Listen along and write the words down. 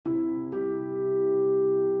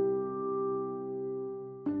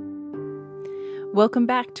Welcome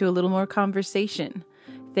back to A Little More Conversation.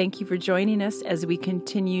 Thank you for joining us as we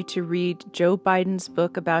continue to read Joe Biden's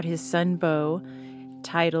book about his son Beau,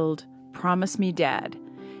 titled Promise Me Dad.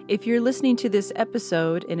 If you're listening to this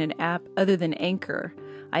episode in an app other than Anchor,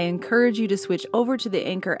 I encourage you to switch over to the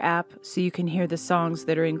Anchor app so you can hear the songs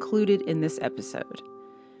that are included in this episode.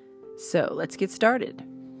 So let's get started.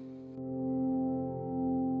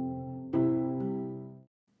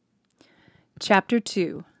 Chapter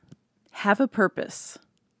 2. Have a Purpose.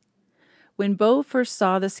 When Beau first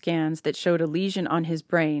saw the scans that showed a lesion on his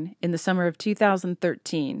brain in the summer of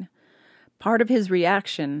 2013, part of his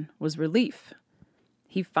reaction was relief.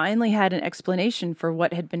 He finally had an explanation for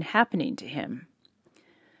what had been happening to him.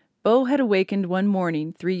 Beau had awakened one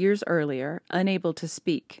morning 3 years earlier, unable to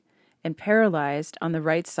speak, and paralyzed on the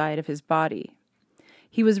right side of his body.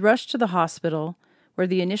 He was rushed to the hospital, where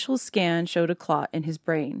the initial scan showed a clot in his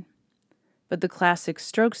brain. But the classic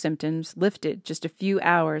stroke symptoms lifted just a few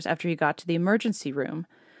hours after he got to the emergency room,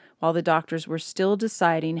 while the doctors were still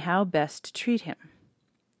deciding how best to treat him.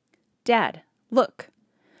 "Dad, look!"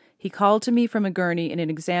 He called to me from a gurney in an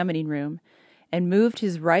examining room and moved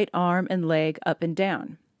his right arm and leg up and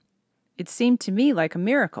down. It seemed to me like a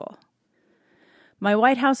miracle. My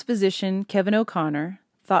White House physician, Kevin O'Connor,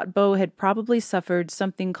 thought Beau had probably suffered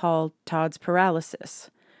something called Todd's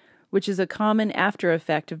paralysis, which is a common after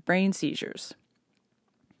effect of brain seizures.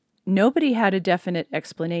 Nobody had a definite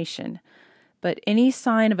explanation, but any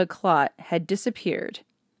sign of a clot had disappeared,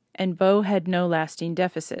 and Beau had no lasting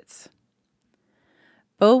deficits.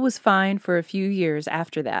 Beau was fine for a few years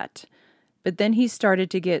after that, but then he started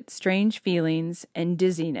to get strange feelings and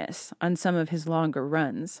dizziness on some of his longer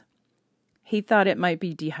runs. He thought it might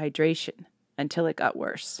be dehydration, until it got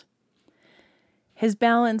worse. His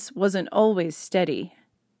balance wasn't always steady,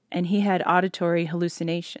 and he had auditory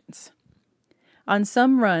hallucinations. On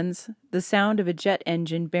some runs, the sound of a jet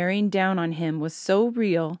engine bearing down on him was so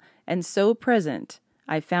real and so present,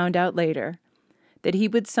 I found out later, that he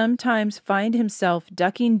would sometimes find himself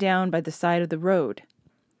ducking down by the side of the road.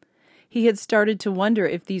 He had started to wonder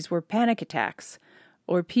if these were panic attacks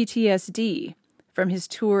or PTSD from his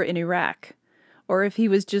tour in Iraq, or if he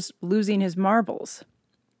was just losing his marbles.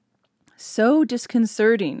 So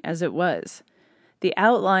disconcerting as it was, the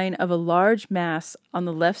outline of a large mass on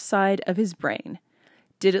the left side of his brain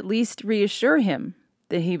did at least reassure him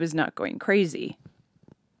that he was not going crazy.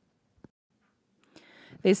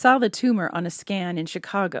 They saw the tumor on a scan in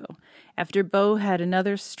Chicago after Beau had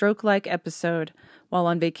another stroke-like episode while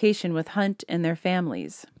on vacation with Hunt and their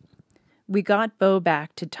families. We got Beau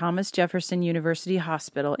back to Thomas Jefferson University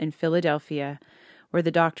Hospital in Philadelphia, where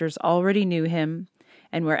the doctors already knew him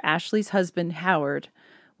and where Ashley's husband, Howard,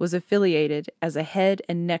 was affiliated as a head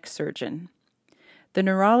and neck surgeon. The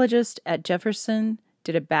neurologist at Jefferson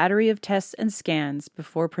did a battery of tests and scans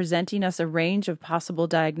before presenting us a range of possible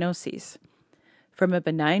diagnoses, from a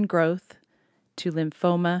benign growth to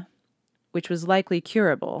lymphoma, which was likely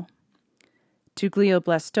curable, to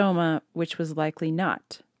glioblastoma, which was likely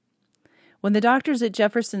not. When the doctors at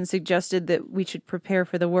Jefferson suggested that we should prepare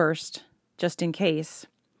for the worst, just in case,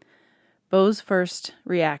 Beau's first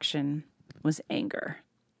reaction was anger.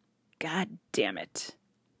 God damn it.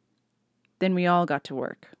 Then we all got to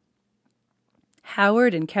work.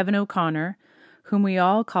 Howard and Kevin O'Connor, whom we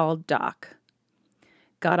all called Doc,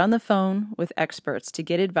 got on the phone with experts to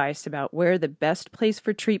get advice about where the best place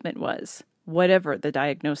for treatment was, whatever the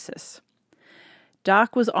diagnosis.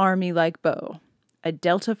 Doc was Army like Beau, a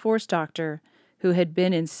Delta Force doctor who had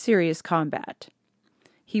been in serious combat.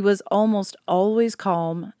 He was almost always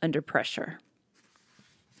calm under pressure.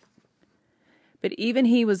 But even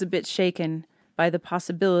he was a bit shaken by the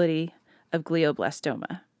possibility of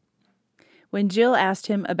glioblastoma. When Jill asked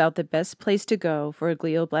him about the best place to go for a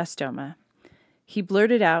glioblastoma, he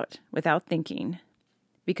blurted out without thinking,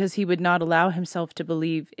 because he would not allow himself to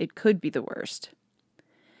believe it could be the worst.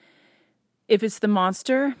 "If it's the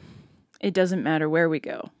monster, it doesn't matter where we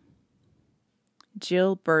go."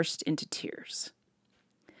 Jill burst into tears.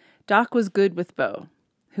 Doc was good with Beau,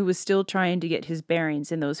 who was still trying to get his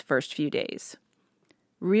bearings in those first few days.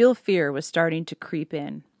 Real fear was starting to creep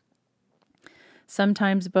in.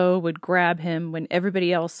 Sometimes Beau would grab him when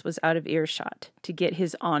everybody else was out of earshot to get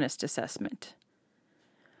his honest assessment.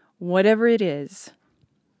 "Whatever it is,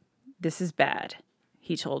 this is bad,"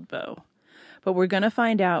 he told Beau. "But we're going to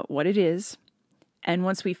find out what it is, and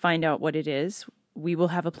once we find out what it is, we will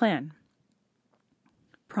have a plan."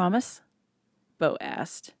 "Promise?" Beau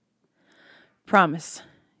asked. "Promise.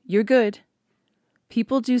 You're good.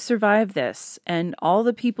 People do survive this, and all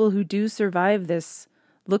the people who do survive this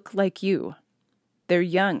look like you. They're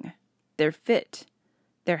young. They're fit.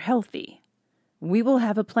 They're healthy. We will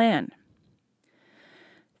have a plan."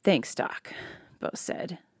 "Thanks, Doc," Beau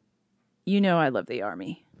said. "You know I love the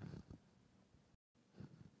Army."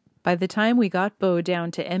 By the time we got Beau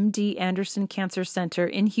down to MD Anderson Cancer Center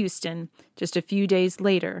in Houston just a few days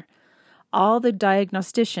later, all the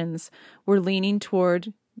diagnosticians were leaning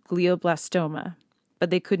toward glioblastoma, but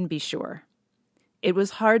they couldn't be sure. It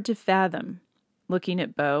was hard to fathom, looking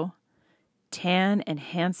at Beau, tan and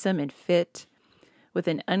handsome and fit, with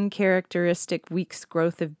an uncharacteristic week's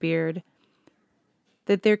growth of beard,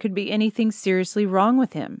 that there could be anything seriously wrong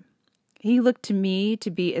with him. He looked to me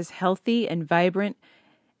to be as healthy and vibrant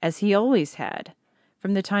as he always had,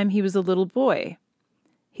 from the time he was a little boy.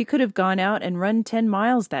 He could have gone out and run 10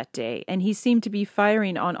 miles that day, and he seemed to be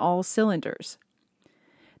firing on all cylinders.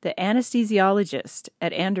 The anesthesiologist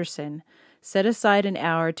at Anderson set aside an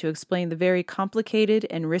hour to explain the very complicated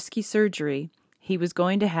and risky surgery he was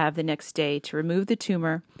going to have the next day to remove the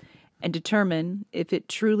tumor and determine if it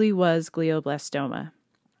truly was glioblastoma.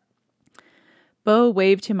 Beau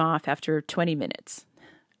waved him off after 20 minutes.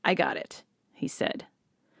 "I got it," he said.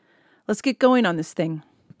 "Let's get going on this thing."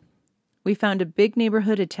 We found a big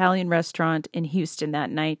neighborhood Italian restaurant in Houston that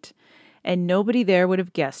night, and nobody there would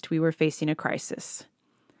have guessed we were facing a crisis.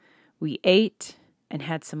 We ate and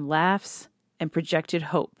had some laughs and projected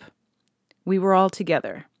hope. We were all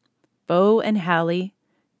together. Beau and Hallie,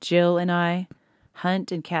 Jill and I,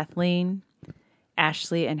 Hunt and Kathleen,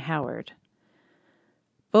 Ashley and Howard.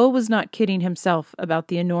 Beau was not kidding himself about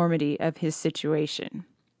the enormity of his situation.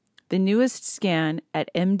 The newest scan at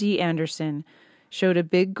MD Anderson showed a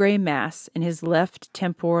big gray mass in his left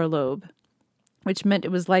temporal lobe, which meant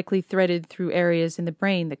it was likely threaded through areas in the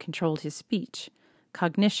brain that controlled his speech,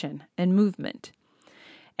 cognition, and movement.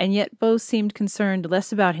 And yet Beau seemed concerned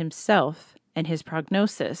less about himself and his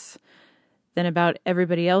prognosis than about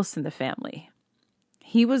everybody else in the family.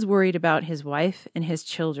 He was worried about his wife and his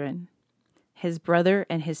children, his brother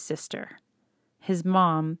and his sister, his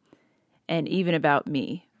mom, and even about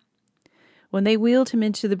me. When they wheeled him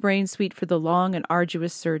into the brain suite for the long and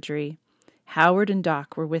arduous surgery, Howard and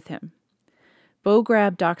Doc were with him. Beau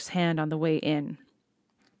grabbed Doc's hand on the way in.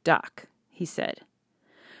 "Doc," he said,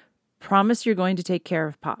 "promise you're going to take care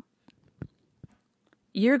of Pop."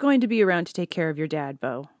 "You're going to be around to take care of your dad,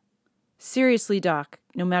 Beau. Seriously, Doc,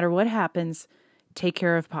 no matter what happens, take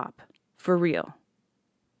care of Pop. For real.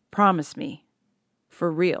 Promise me.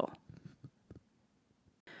 For real."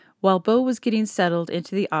 While Beau was getting settled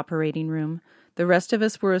into the operating room, the rest of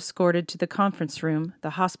us were escorted to the conference room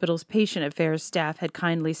the hospital's patient affairs staff had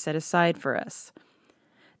kindly set aside for us.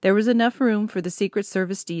 There was enough room for the Secret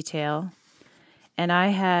Service detail, and I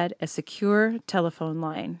had a secure telephone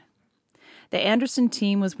line. The Anderson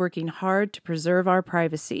team was working hard to preserve our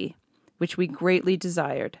privacy, which we greatly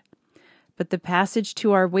desired, but the passage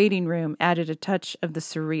to our waiting room added a touch of the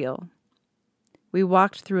surreal. We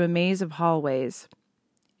walked through a maze of hallways,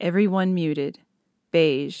 everyone muted,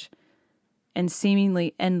 beige, and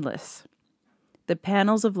seemingly endless. The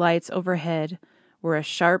panels of lights overhead were a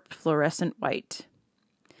sharp fluorescent white.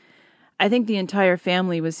 I think the entire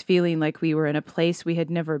family was feeling like we were in a place we had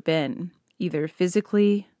never been, either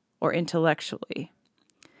physically or intellectually.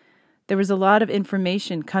 There was a lot of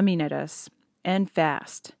information coming at us, and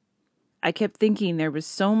fast. I kept thinking there was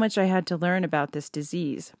so much I had to learn about this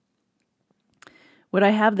disease. Would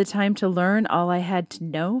I have the time to learn all I had to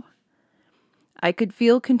know? I could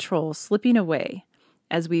feel control slipping away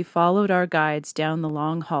as we followed our guides down the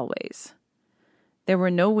long hallways. There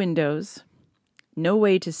were no windows, no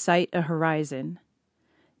way to sight a horizon,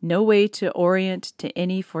 no way to orient to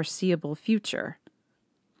any foreseeable future.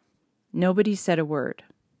 Nobody said a word.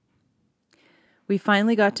 We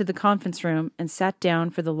finally got to the conference room and sat down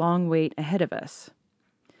for the long wait ahead of us.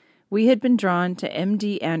 We had been drawn to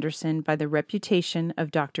MD Anderson by the reputation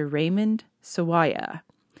of Dr. Raymond Sawaya,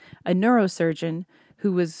 a neurosurgeon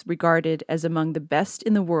who was regarded as among the best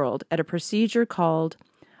in the world at a procedure called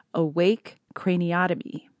awake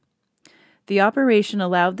craniotomy. The operation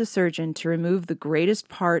allowed the surgeon to remove the greatest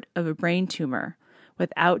part of a brain tumor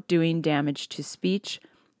without doing damage to speech,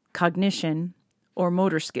 cognition, or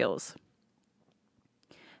motor skills.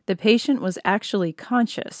 The patient was actually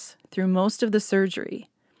conscious through most of the surgery,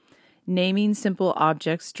 naming simple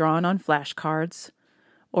objects drawn on flashcards,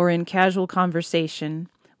 or in casual conversation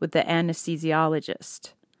with the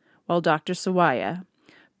anesthesiologist, while Dr. Sawaya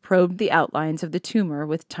probed the outlines of the tumor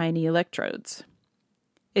with tiny electrodes.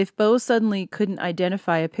 If Beau suddenly couldn't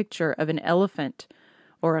identify a picture of an elephant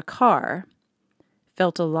or a car,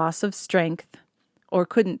 felt a loss of strength, or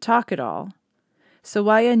couldn't talk at all,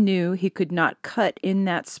 Sawaya knew he could not cut in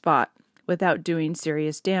that spot without doing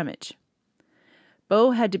serious damage.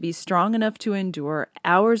 Beau had to be strong enough to endure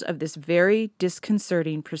hours of this very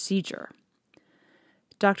disconcerting procedure.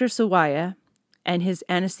 Dr. Sawaya and his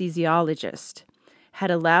anesthesiologist had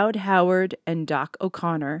allowed Howard and Doc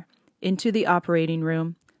O'Connor into the operating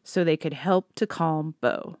room so they could help to calm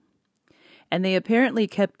Beau. And they apparently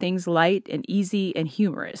kept things light and easy and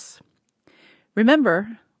humorous.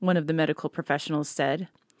 Remember, one of the medical professionals said,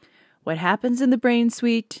 what happens in the brain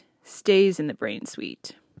suite stays in the brain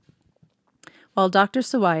suite. While Dr.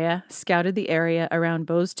 Sawaya scouted the area around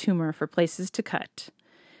Beau's tumor for places to cut,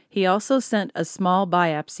 he also sent a small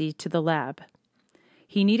biopsy to the lab.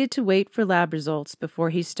 He needed to wait for lab results before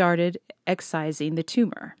he started excising the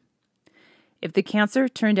tumor. If the cancer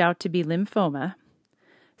turned out to be lymphoma,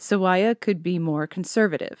 Sawaya could be more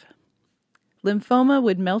conservative. Lymphoma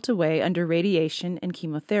would melt away under radiation and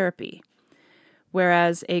chemotherapy,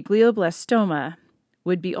 whereas a glioblastoma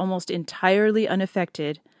would be almost entirely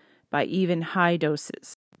unaffected by even high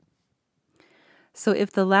doses. So if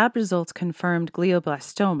the lab results confirmed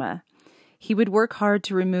glioblastoma, he would work hard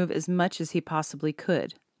to remove as much as he possibly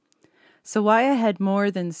could. Sawaya had more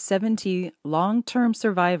than 70 long-term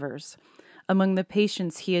survivors among the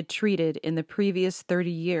patients he had treated in the previous 30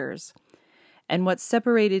 years, and what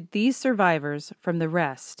separated these survivors from the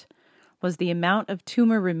rest was the amount of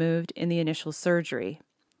tumor removed in the initial surgery.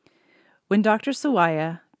 When Dr.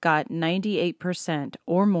 Sawaya got 98%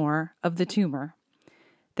 or more of the tumor,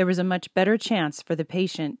 there was a much better chance for the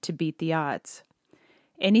patient to beat the odds.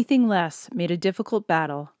 Anything less made a difficult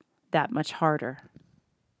battle that much harder.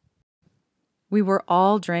 We were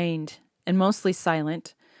all drained and mostly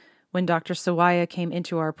silent when Dr. Sawaya came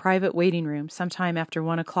into our private waiting room sometime after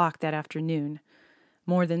 1 o'clock that afternoon,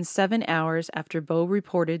 more than 7 hours after Beau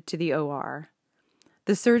reported to the OR.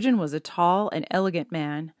 The surgeon was a tall and elegant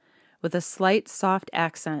man with a slight soft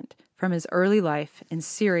accent from his early life in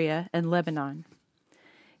Syria and Lebanon.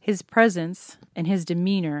 His presence and his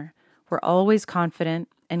demeanor were always confident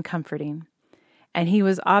and comforting, and he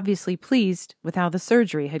was obviously pleased with how the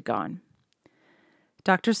surgery had gone.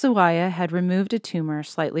 Dr. Sawaya had removed a tumor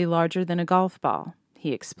slightly larger than a golf ball,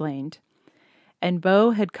 he explained, and Beau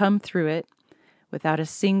had come through it without a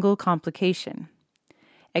single complication.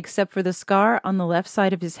 Except for the scar on the left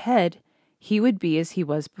side of his head, he would be as he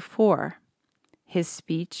was before. His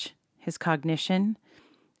speech, his cognition,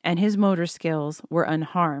 and his motor skills were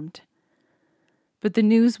unharmed. But the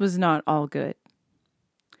news was not all good.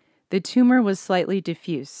 The tumor was slightly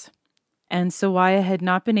diffuse, and Sawaya had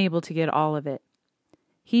not been able to get all of it.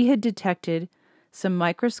 He had detected some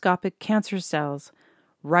microscopic cancer cells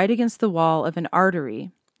right against the wall of an artery,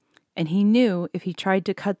 and he knew if he tried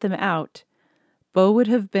to cut them out, Beau would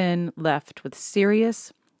have been left with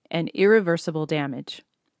serious and irreversible damage.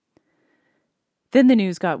 Then the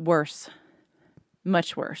news got worse,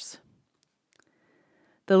 much worse.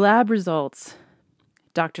 The lab results,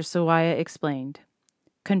 Dr. Sawaya explained,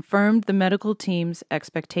 confirmed the medical team's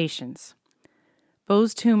expectations.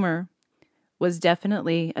 Beau's tumor was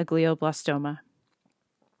definitely a glioblastoma.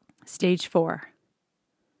 Stage 4.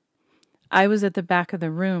 I was at the back of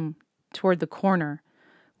the room, toward the corner,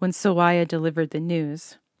 when Sawaya delivered the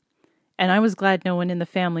news, and I was glad no one in the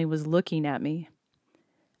family was looking at me.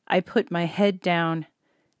 I put my head down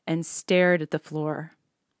and stared at the floor.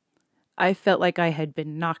 I felt like I had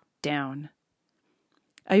been knocked down.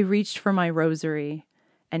 I reached for my rosary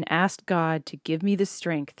and asked God to give me the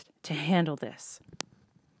strength to handle this.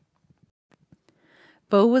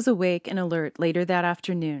 Beau was awake and alert later that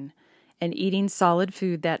afternoon and eating solid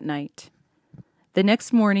food that night. The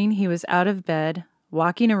next morning he was out of bed,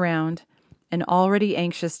 walking around, and already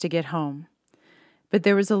anxious to get home. But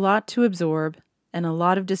there was a lot to absorb and a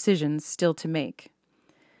lot of decisions still to make.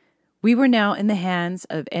 We were now in the hands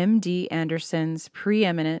of M.D. Anderson's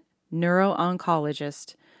preeminent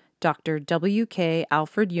neuro-oncologist, Dr. W.K.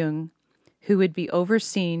 Alfred Jung, who would be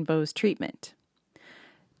overseeing Beau's treatment.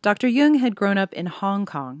 Dr. Jung had grown up in Hong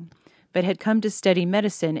Kong, but had come to study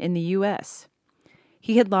medicine in the U.S.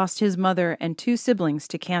 He had lost his mother and 2 siblings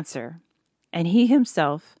to cancer, and he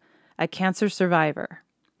himself a cancer survivor,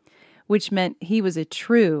 which meant he was a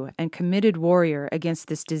true and committed warrior against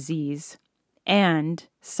this disease, and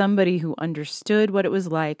somebody who understood what it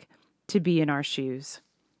was like to be in our shoes.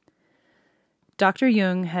 Dr.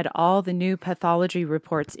 Jung had all the new pathology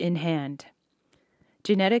reports in hand.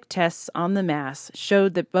 Genetic tests on the mass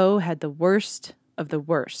showed that Beau had the worst of the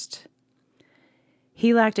worst.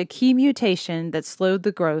 He lacked a key mutation that slowed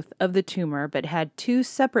the growth of the tumor, but had 2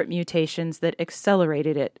 separate mutations that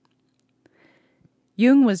accelerated it.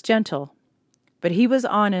 Jung was gentle, but he was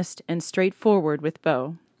honest and straightforward with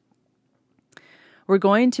Beau. We're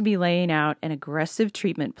going to be laying out an aggressive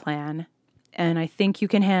treatment plan, and I think you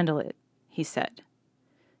can handle it," he said.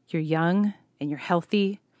 "You're young and you're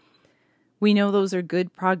healthy. We know those are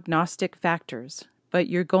good prognostic factors, but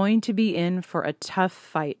you're going to be in for a tough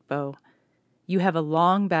fight, Beau. You have a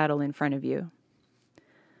long battle in front of you."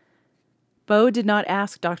 Beau did not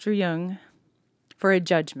ask Dr. Jung for a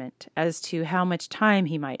judgment as to how much time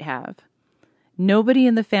he might have. Nobody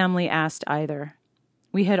in the family asked either.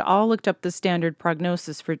 We had all looked up the standard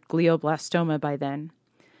prognosis for glioblastoma by then.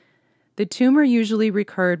 The tumor usually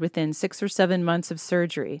recurred within 6 or 7 months of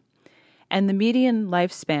surgery, and the median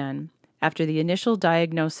lifespan after the initial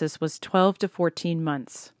diagnosis was 12 to 14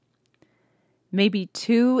 months. Maybe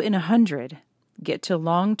 2 in 100 get to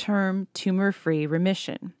long-term tumor-free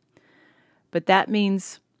remission. But that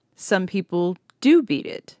means some people do beat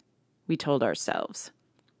it, we told ourselves.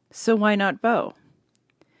 So why not Beau?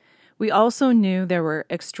 We also knew there were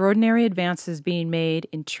extraordinary advances being made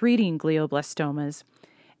in treating glioblastomas,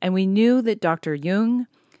 and we knew that Dr. Jung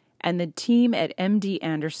and the team at MD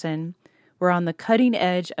Anderson were on the cutting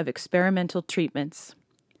edge of experimental treatments.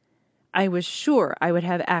 I was sure I would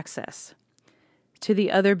have access to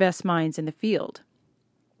the other best minds in the field.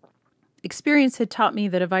 Experience had taught me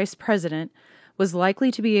that a vice president was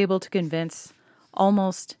likely to be able to convince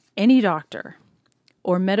almost any doctor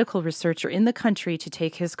or medical researcher in the country to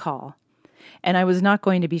take his call, and I was not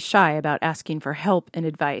going to be shy about asking for help and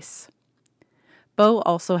advice. Beau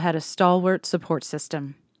also had a stalwart support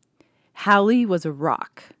system. Hallie was a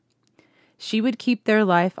rock. She would keep their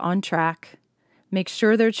life on track, make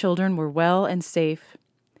sure their children were well and safe.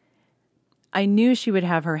 I knew she would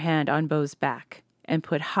have her hand on Beau's back and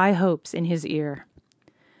put high hopes in his ear.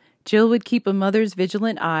 Jill would keep a mother's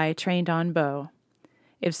vigilant eye trained on Beau.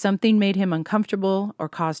 If something made him uncomfortable or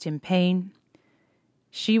caused him pain,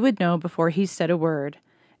 she would know before he said a word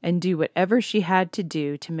and do whatever she had to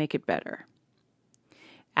do to make it better.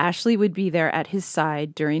 Ashley would be there at his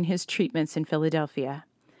side during his treatments in Philadelphia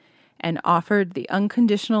and offered the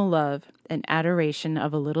unconditional love and adoration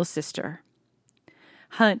of a little sister.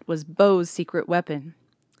 Hunt was Beau's secret weapon.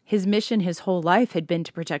 His mission his whole life had been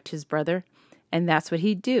to protect his brother, and that's what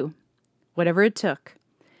he'd do, whatever it took.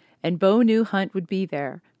 And Beau knew Hunt would be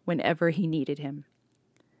there whenever he needed him.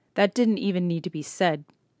 That didn't even need to be said.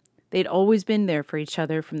 They'd always been there for each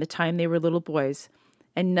other from the time they were little boys,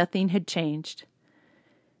 and nothing had changed.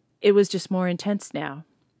 It was just more intense now.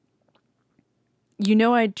 "You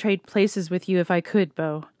know I'd trade places with you if I could,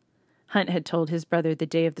 Beau," Hunt had told his brother the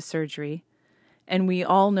day of the surgery, and we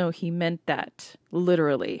all know he meant that,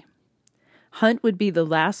 literally. Hunt would be the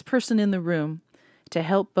last person in the room to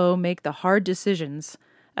help Beau make the hard decisions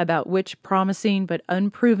about which promising but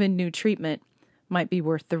unproven new treatment might be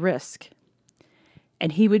worth the risk.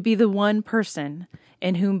 And he would be the one person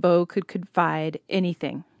in whom Beau could confide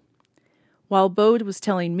anything. While Beau was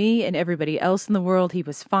telling me and everybody else in the world he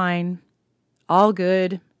was fine, all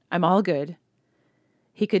good, I'm all good,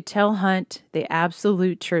 he could tell Hunt the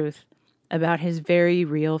absolute truth about his very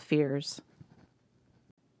real fears.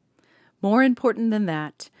 More important than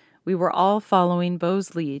that, we were all following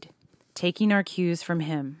Beau's lead, taking our cues from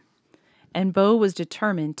him. And Beau was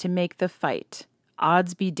determined to make the fight,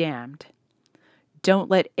 odds be damned. "Don't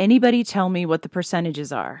let anybody tell me what the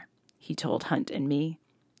percentages are," he told Hunt and me.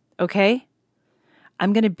 "Okay?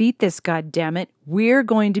 I'm going to beat this, goddammit. We're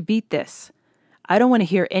going to beat this. I don't want to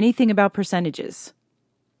hear anything about percentages."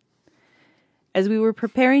 As we were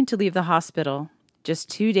preparing to leave the hospital, just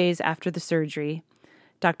 2 days after the surgery,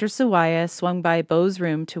 Dr. Sawaya swung by Beau's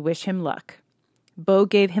room to wish him luck. Beau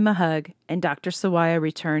gave him a hug, and Dr. Sawaya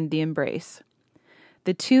returned the embrace.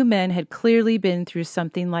 The two men had clearly been through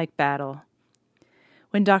something like battle.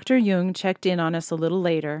 When Dr. Jung checked in on us a little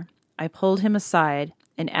later, I pulled him aside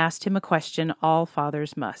and asked him a question all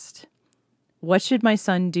fathers must. What should my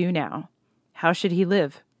son do now? How should he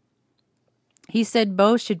live? He said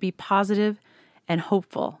Beau should be positive and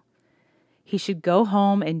hopeful. He should go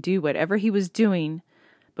home and do whatever he was doing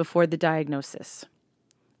before the diagnosis.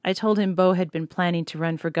 I told him Beau had been planning to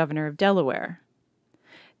run for governor of Delaware.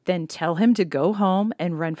 "Then tell him to go home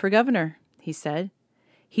and run for governor," he said.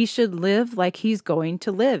 "He should live like he's going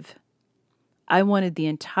to live." I wanted the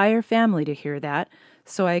entire family to hear that,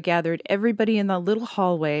 so I gathered everybody in the little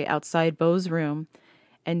hallway outside Beau's room,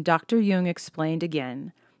 and Dr. Jung explained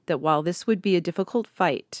again that while this would be a difficult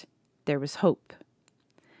fight, there was hope.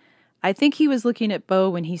 I think he was looking at Beau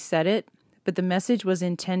when he said it, but the message was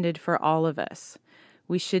intended for all of us.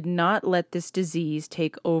 We should not let this disease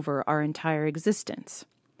take over our entire existence.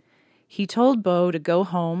 He told Beau to go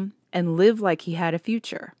home and live like he had a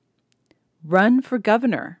future. Run for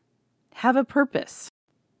governor. Have a purpose.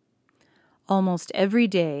 Almost every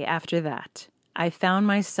day after that, I found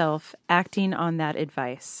myself acting on that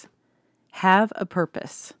advice. Have a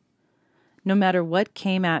purpose. No matter what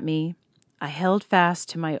came at me, I held fast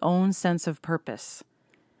to my own sense of purpose.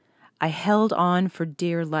 I held on for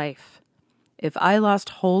dear life. If I lost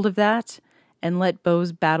hold of that and let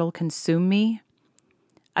Beau's battle consume me,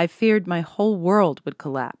 I feared my whole world would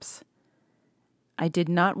collapse. I did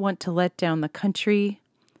not want to let down the country,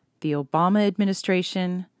 the Obama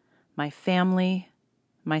administration, my family,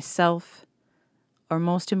 myself, or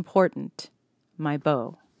most important, my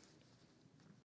Beau.